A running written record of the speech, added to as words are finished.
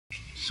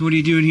So what are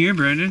you doing here,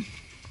 Brendan?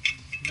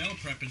 Metal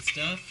prepping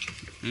stuff.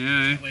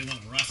 Yeah. That way it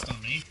won't rust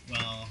on me.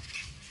 Well...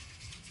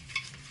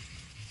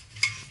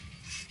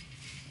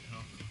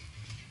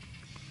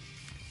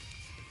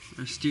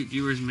 Our astute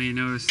viewers may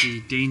notice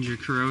the danger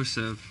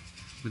corrosive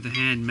with the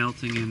hand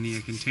melting in the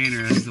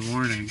container as the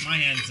warning. My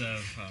hands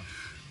have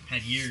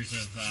had years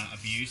of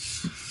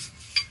abuse.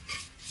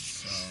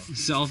 So.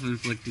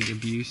 Self-inflicted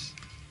abuse.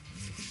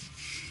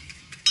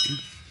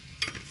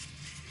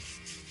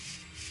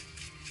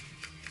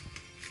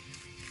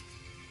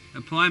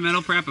 Apply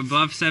metal prep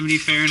above 70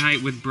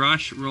 Fahrenheit with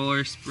brush,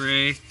 roller,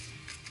 spray,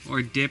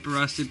 or dip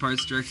rusted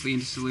parts directly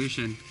into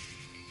solution.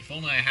 If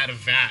only I had a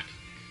vat.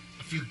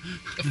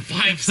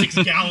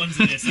 5-6 gallons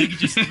of this. I could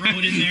just throw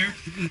it in there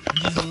and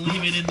just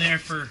leave it in there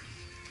for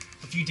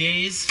a few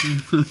days.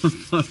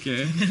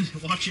 Okay. And then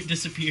watch it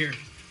disappear.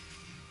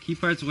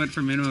 Keep parts wet for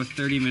a minimum of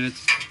 30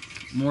 minutes.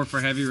 More for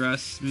heavy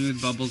rust.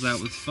 Smooth bubbles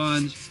out with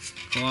sponge.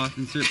 Cloth.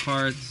 Insert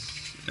parts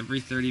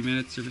every 30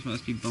 minutes. Surface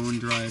must be bone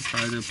dry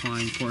prior to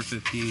applying Port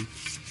 15.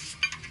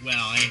 Well,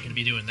 I ain't gonna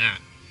be doing that.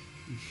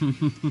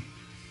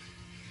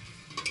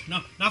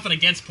 No, nothing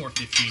against Port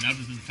 15,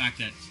 other than the fact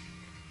that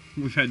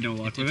we've had no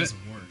luck with it. It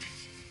doesn't work.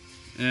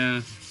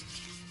 Yeah.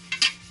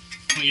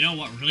 But you know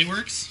what really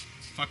works?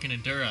 Fucking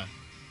Endura.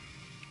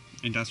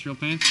 Industrial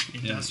paint?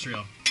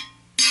 Industrial. Yeah.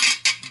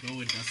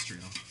 Go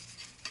industrial.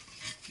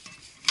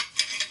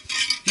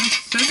 It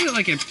says it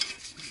like it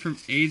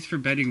aids for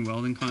bedding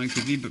welding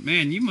conductivity, but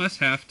man, you must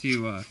have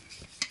to,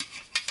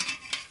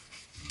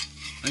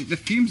 like the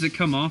fumes that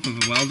come off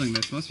of a welding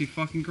this must be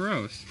fucking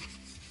gross.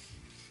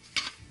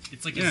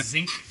 It's like a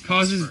zinc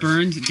causes phosphor.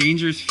 burns.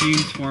 Dangerous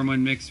fumes form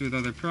when mixed with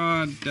other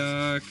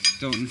products.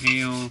 Don't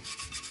inhale.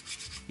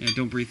 Yeah,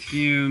 don't breathe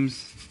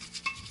fumes.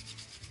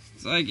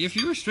 It's like if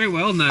you were straight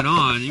welding that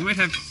on, you might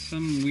have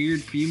some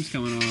weird fumes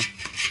coming off.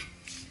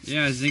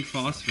 Yeah, zinc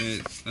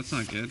phosphate. That's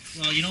not good.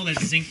 Well, you know that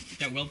zinc,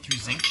 that weld through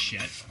zinc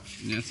shit.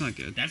 Yeah, that's not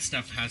good. That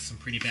stuff has some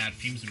pretty bad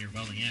fumes when you're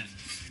welding it.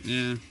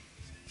 Yeah.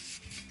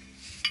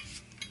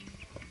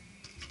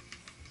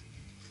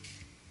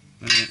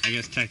 I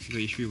guess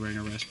technically you should be wearing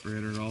a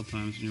respirator at all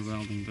times when you're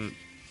welding, but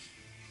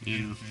you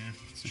know. Yeah,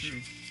 it's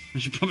true. I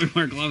should probably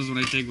wear gloves when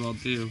I TIG weld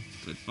too,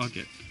 but fuck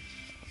it.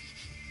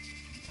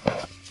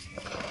 Well,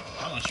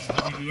 I should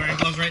probably be wearing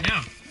gloves right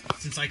now,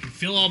 since I can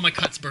feel all my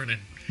cuts burning.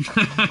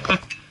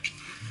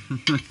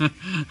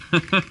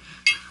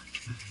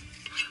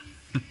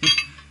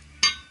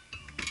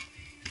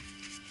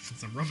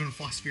 Since I'm rubbing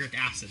phosphoric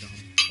acid on.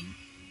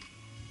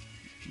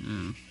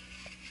 Yeah.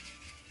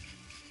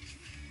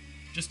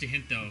 Just a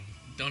hint though,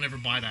 don't ever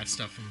buy that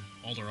stuff from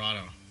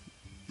Eldorado.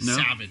 No?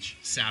 Savage.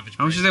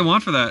 How much do they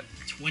want for that?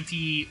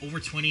 Over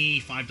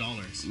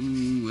 $25.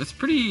 Ooh,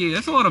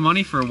 that's a lot of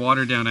money for a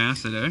watered down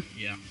acid, eh?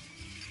 Yeah.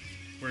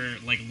 Where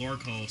like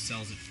Lorco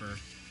sells it for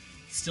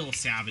still a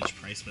savage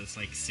price, but it's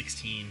like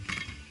 16.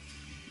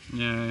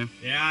 Yeah.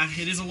 Yeah,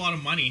 it is a lot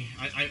of money.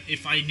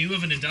 If I knew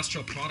of an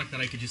industrial product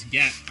that I could just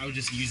get, I would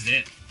just use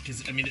it.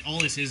 Because, I mean, all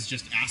this is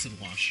just acid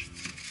wash.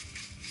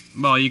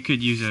 Well, you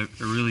could use a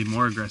really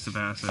more aggressive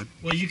acid.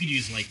 Well, you could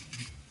use, like,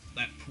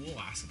 that pool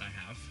acid I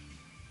have.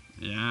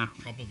 Yeah.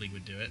 Probably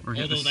would do it. Or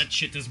although that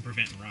shit doesn't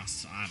prevent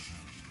rust, so I don't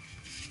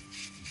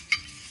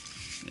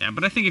know. Yeah,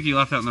 but I think if you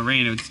left it out in the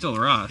rain, it would still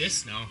rust.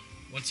 This, no.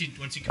 Once you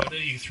coat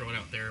it, you throw it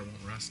out there, it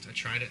won't rust. I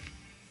tried it.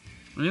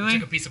 Really? I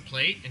took a piece of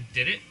plate and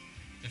did it,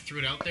 and threw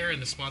it out there,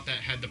 and the spot that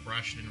had the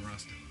brush didn't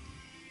rust.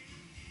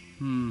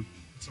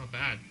 It's not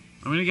bad.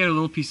 I'm gonna get a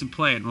little pice of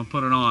plate and we'll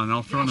put it on. And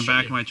I'll throw it in the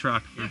back of my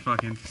truck for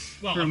fucking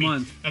well, for a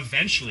month.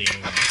 Eventually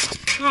it'll rust.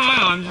 Oh, I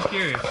know, I'm just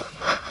curious.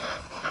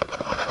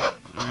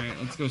 Alright,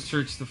 let's go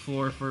search the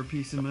floor for a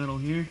piece of metal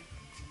here.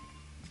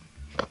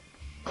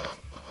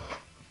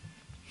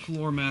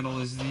 Floor metal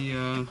is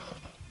the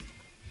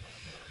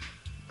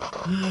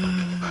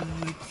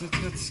let's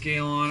get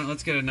scale on it.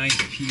 Let's get a nice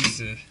piece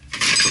of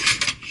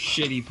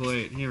shitty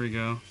plate. Here we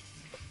go.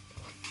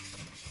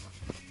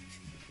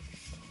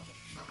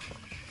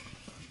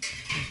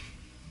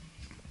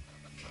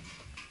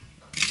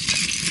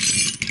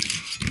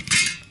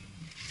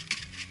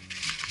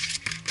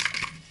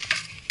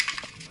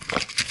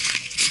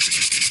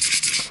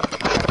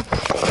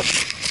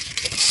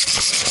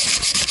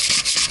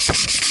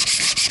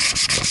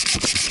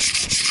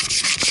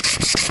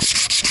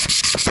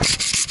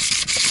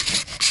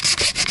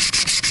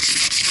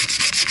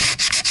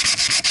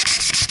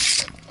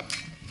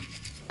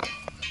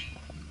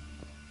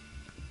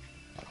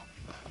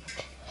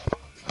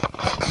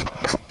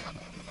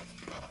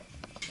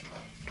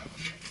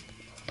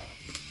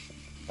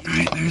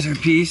 Alright, there's our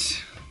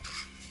piece.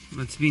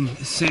 It's been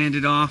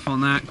sanded off on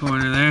that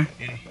corner there.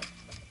 Okay.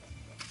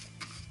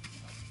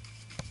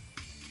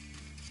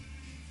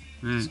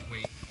 Right.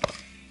 Wait,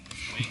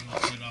 we'll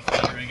put it off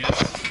later, I guess.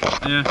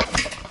 Yeah.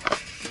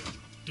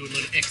 Do a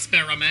little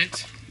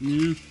experiment.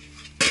 Mm.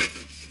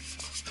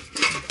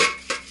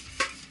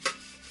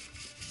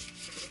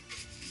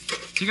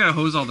 So you gotta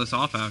hose all this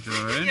off after,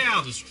 though, right? Yeah,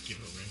 I'll just give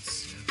it a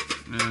rinse.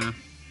 Yeah.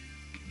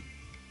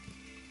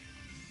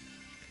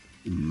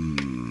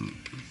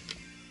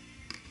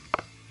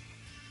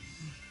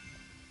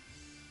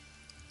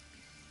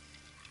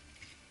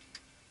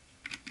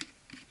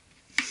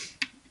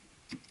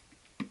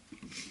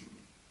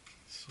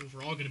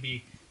 all going to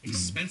be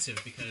expensive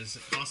because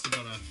it costs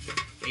about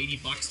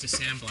 $80 to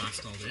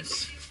sandblast all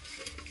this.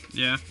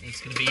 Yeah. And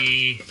it's going to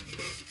be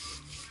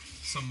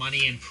some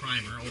money in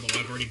primer, although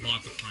I've already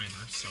bought the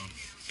primer, so.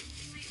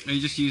 Are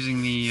you just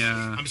using the?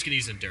 I'm just going to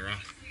use Endura.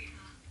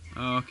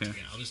 Oh, okay.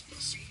 Yeah, I'll just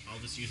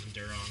use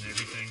Endura on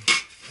everything,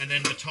 and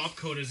then the top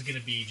coat is going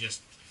to be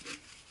just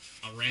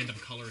a random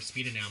color of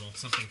speed enamel,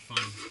 something fun.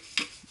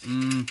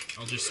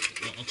 I'll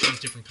choose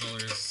different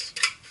colors.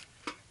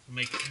 We'll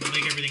make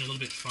everything a little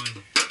bit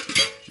fun.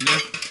 Yeah.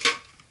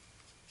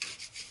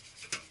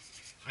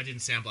 I didn't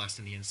sandblast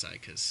in the inside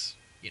because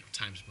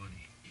time's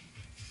money.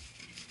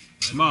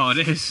 Well,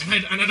 it is.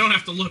 And I don't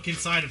have to look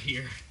inside of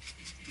here.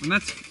 And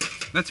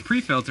that's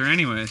pre-filter,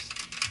 anyways.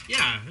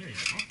 Yeah, there you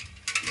go.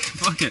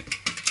 Fuck it.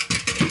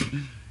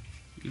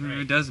 Even if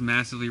it does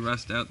massively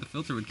rust out, the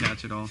filter would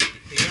catch it all.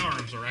 The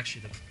arms are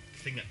actually the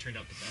thing that turned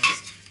out the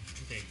best.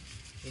 They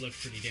look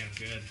pretty damn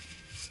good.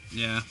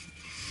 Yeah.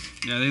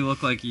 Yeah, they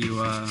look like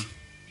you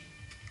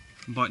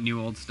bought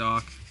new old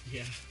stock.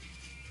 Yeah.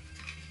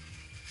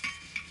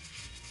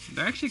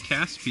 They're actually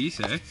cast piece,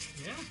 eh?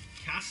 Yeah,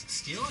 cast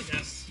steel, I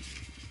guess.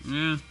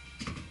 Yeah.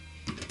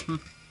 Huh.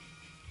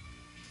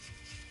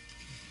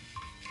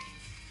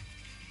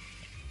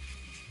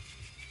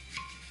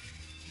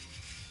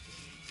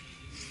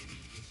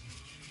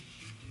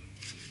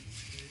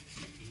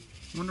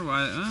 Wonder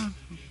why.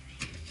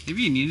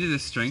 Maybe you needed the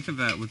strength of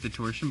that with the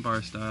torsion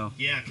bar style.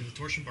 Yeah, because the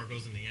torsion bar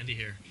goes in the end of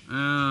here.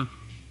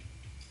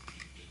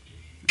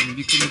 Maybe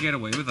you couldn't get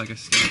away with like a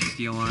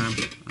steel arm.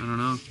 I don't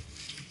know.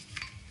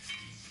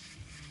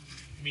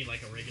 You mean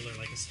like a regular,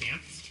 like a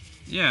stamp?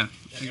 Yeah,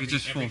 That like it's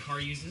just full. every car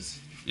uses?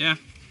 Yeah,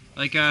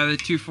 like the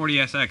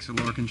 240SX, a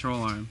lower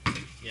control arm.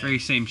 Yeah. Very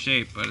same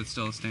shape, but it's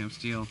still a stamped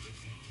steel.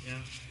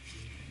 Yeah.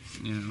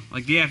 You know,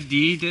 like the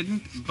FD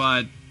didn't,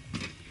 but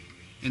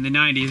in the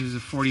 90s it was a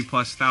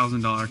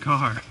 $40,000+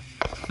 car.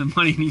 The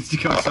money needs to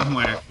go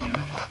somewhere.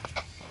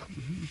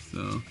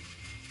 So,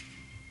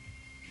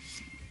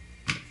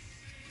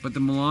 but the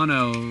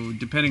Milano,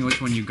 depending which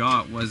one you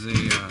got, was a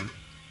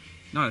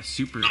not a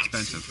super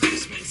expensive. Super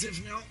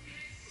expensive, no.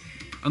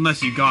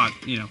 Unless you got,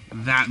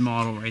 that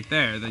model right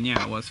there, then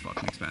yeah, it was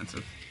fucking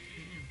expensive.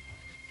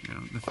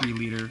 The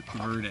 3-liter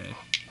Verde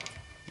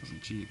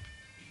wasn't cheap.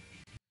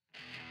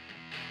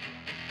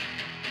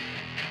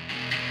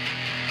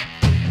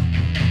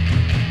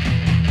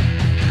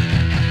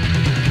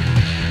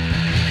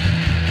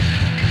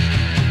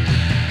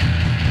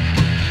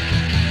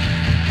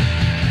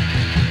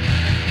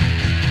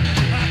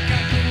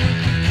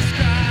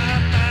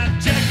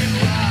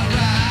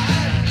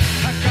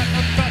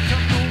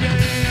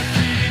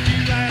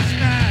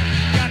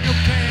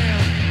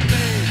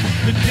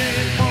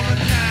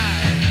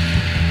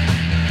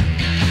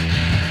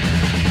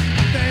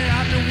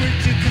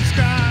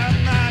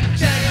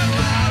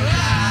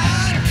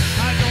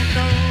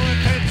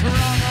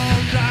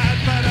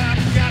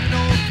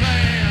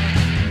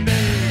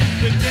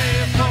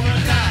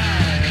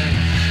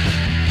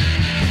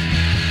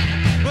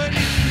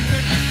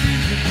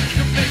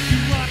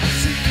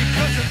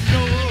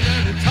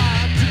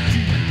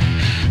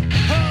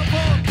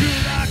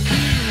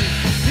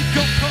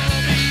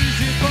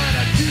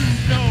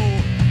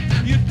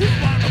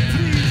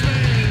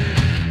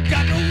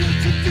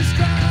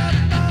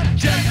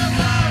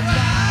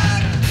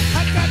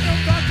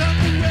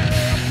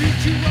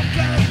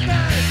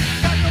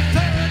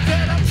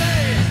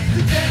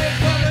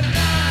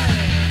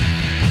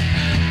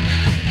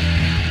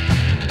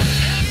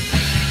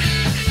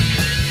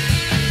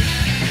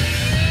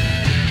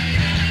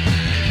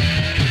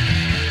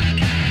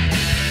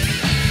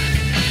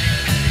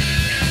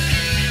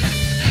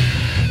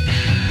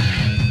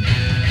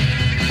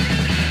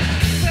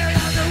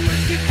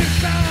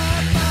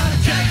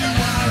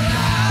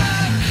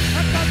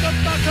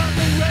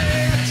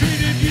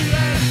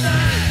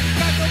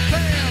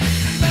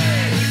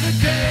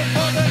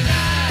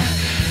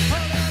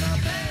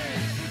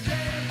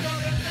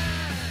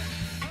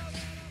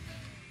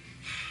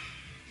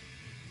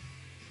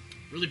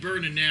 Really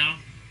burning now.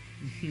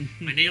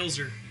 My nails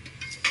are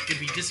gonna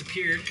be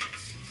disappeared.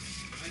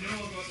 I know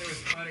I'll go out there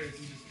with cutters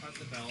and just cut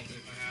the belt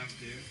if I have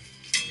to.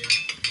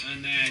 Yeah.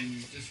 And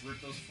then just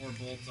rip those 4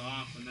 bolts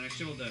off, and then I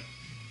should be able to.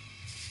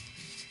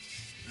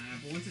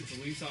 But once it's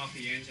loose off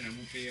the engine, I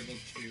won't be able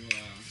to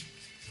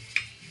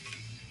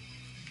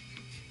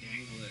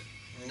dangle it.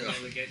 Or won't be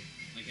able to get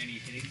like any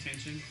hitting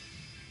tension.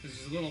 Because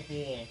there's a little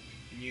hole,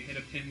 and you hit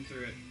a pin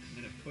through it,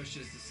 and then it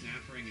pushes the snap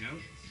ring out.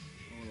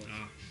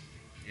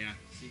 Yeah.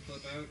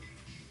 C-clip out,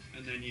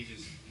 and then you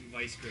just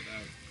vice grip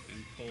out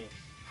and pull.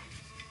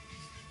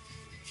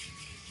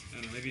 I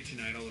don't know, maybe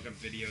tonight I'll look up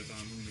videos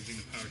on removing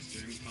the power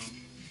steering pump.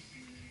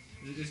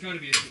 There's got to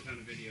be a ton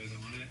of videos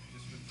on it,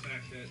 just for the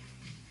fact that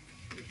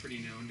they're pretty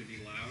known to be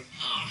loud.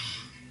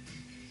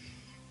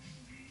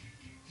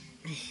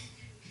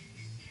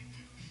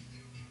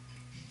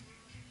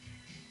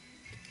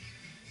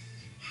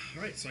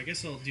 Alright, so I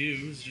guess what I'll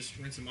do is just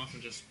rinse them off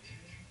and just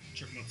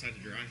chuck them outside to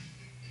dry.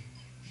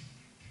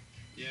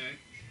 Yeah.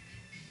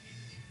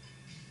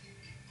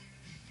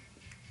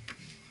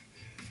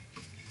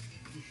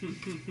 Yeah,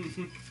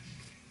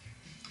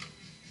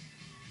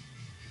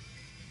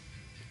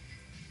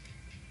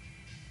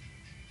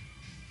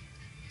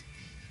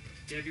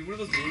 it'd be one of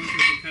those moments where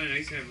it's kind of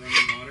nice to have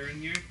running water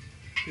in here.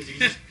 Because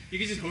you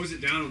can just hose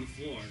it down on the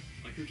floor.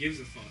 Like, who gives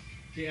a fuck?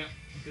 Yeah.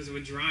 Because it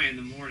would dry in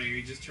the morning,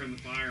 you just turn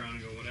the fire on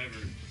and go whatever.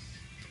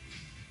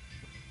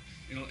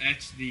 It'll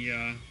etch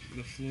the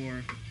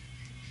floor.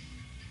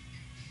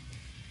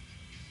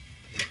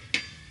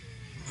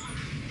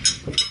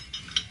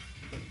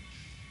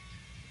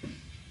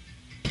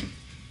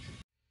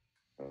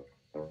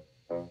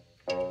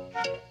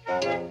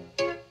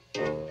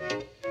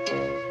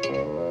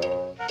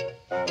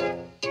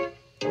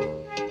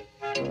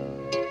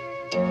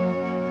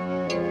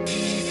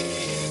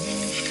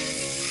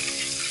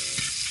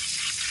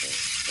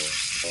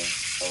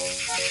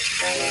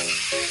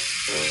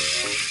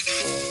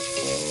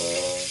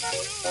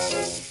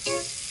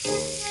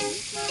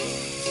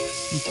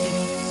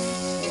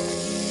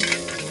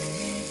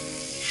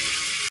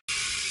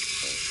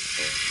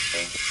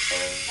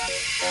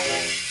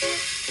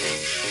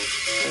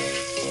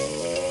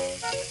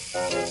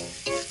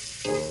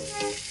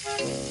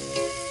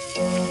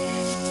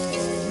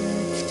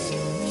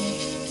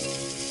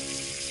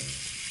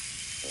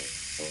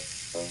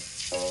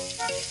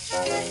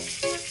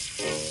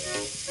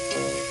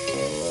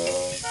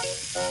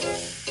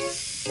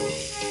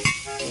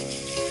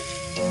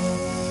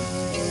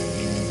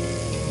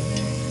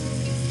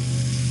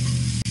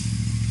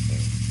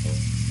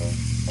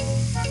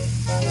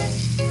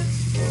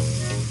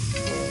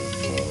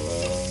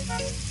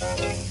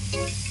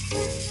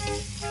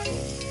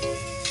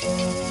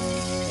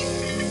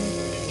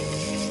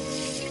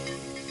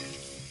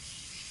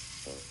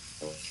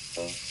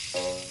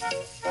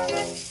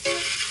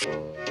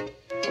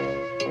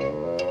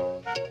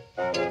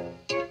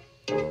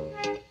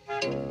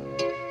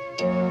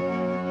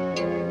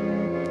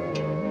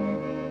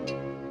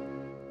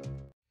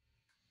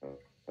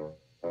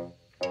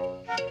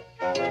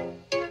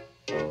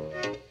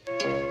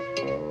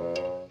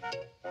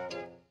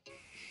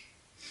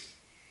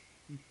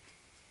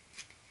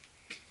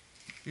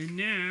 And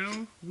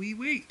now we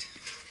wait.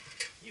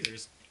 Ew,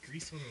 there's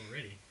grease on it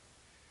already.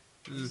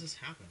 How does this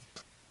happen?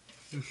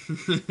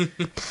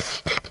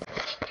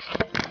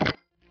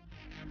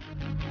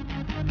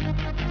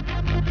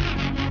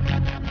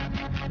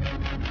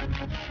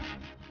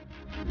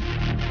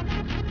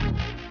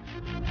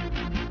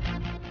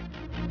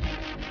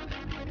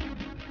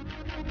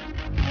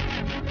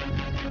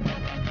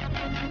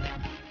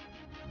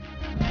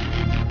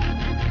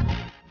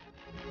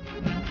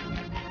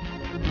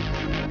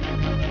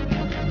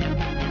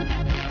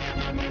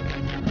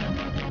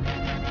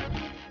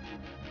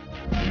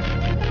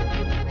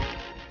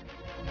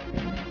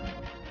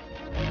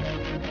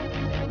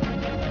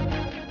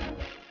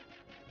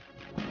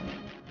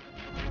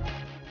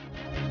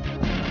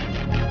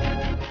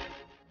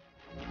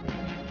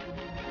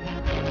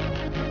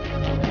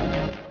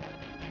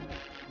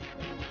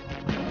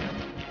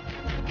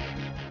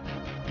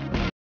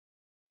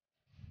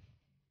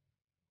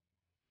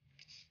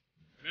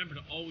 Remember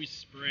to always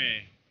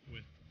spray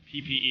with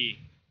PPE.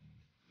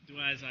 Do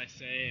as I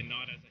say and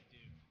not as I do.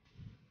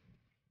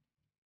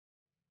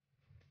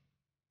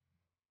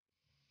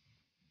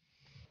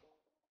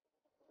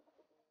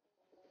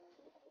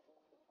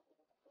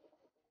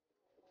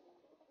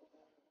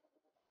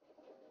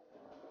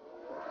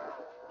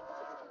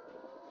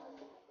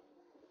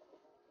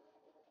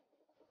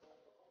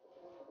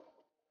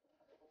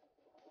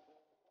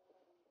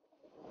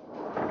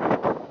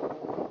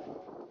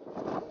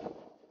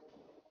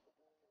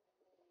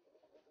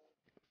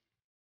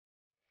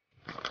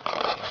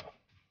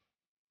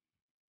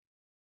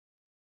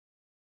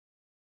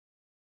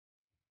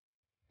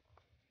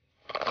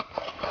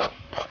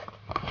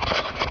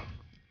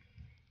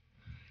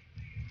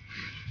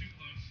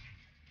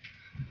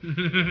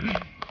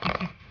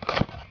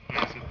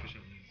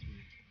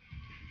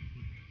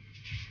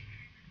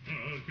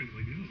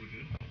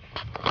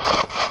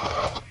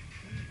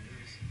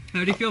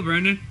 How do you feel,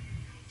 Brendan?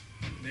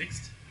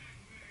 Mixed?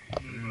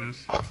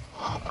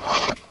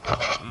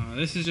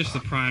 This is just the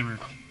primer.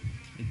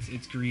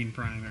 It's green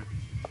primer.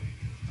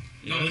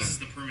 No, this is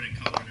the permanent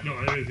color now. No,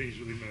 I don't think it's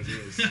really as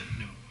is.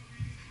 No.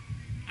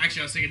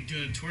 Actually, I was thinking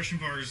doing torsion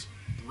bars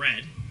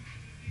red,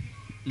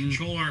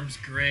 control arms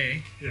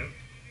gray, Yeah.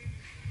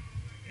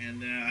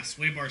 and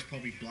sway bars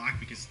probably black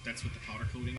because that's what the powder coating